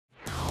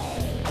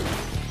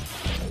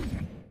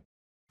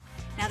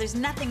there's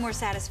nothing more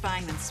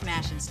satisfying than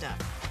smashing stuff.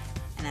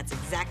 And that's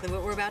exactly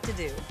what we're about to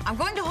do. I'm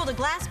going to hold a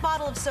glass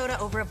bottle of soda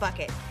over a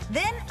bucket.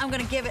 Then I'm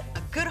gonna give it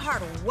a good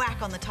hard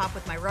whack on the top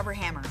with my rubber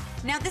hammer.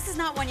 Now, this is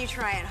not one you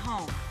try at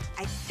home.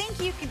 I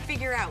think you can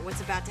figure out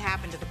what's about to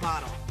happen to the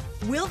bottle.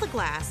 Will the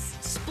glass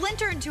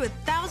splinter into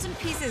 1,000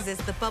 pieces as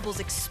the bubbles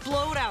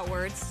explode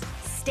outwards,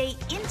 stay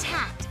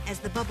intact as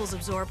the bubbles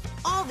absorb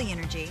all the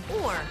energy,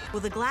 or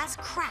will the glass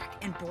crack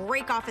and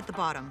break off at the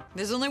bottom?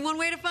 There's only one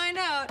way to find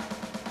out.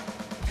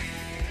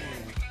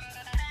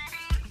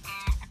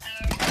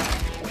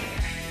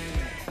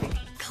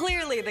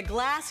 Clearly, the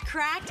glass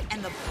cracked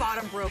and the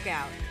bottom broke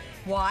out.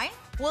 Why?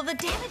 Well, the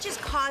damage is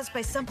caused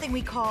by something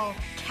we call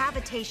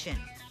cavitation.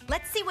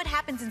 Let's see what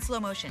happens in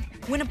slow motion.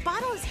 When a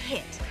bottle is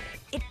hit,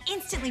 it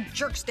instantly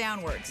jerks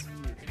downwards.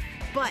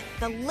 But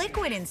the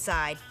liquid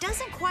inside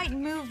doesn't quite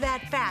move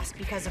that fast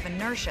because of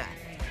inertia.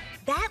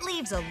 That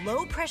leaves a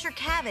low-pressure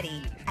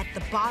cavity at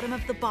the bottom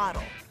of the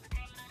bottle.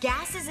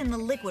 Gases in the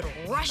liquid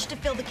rush to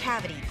fill the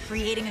cavity,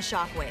 creating a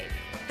shock wave.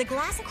 The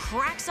glass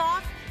cracks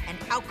off, and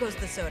out goes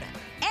the soda.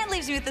 And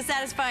leaves me with the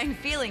satisfying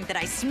feeling that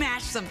I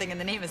smashed something in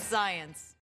the name of science.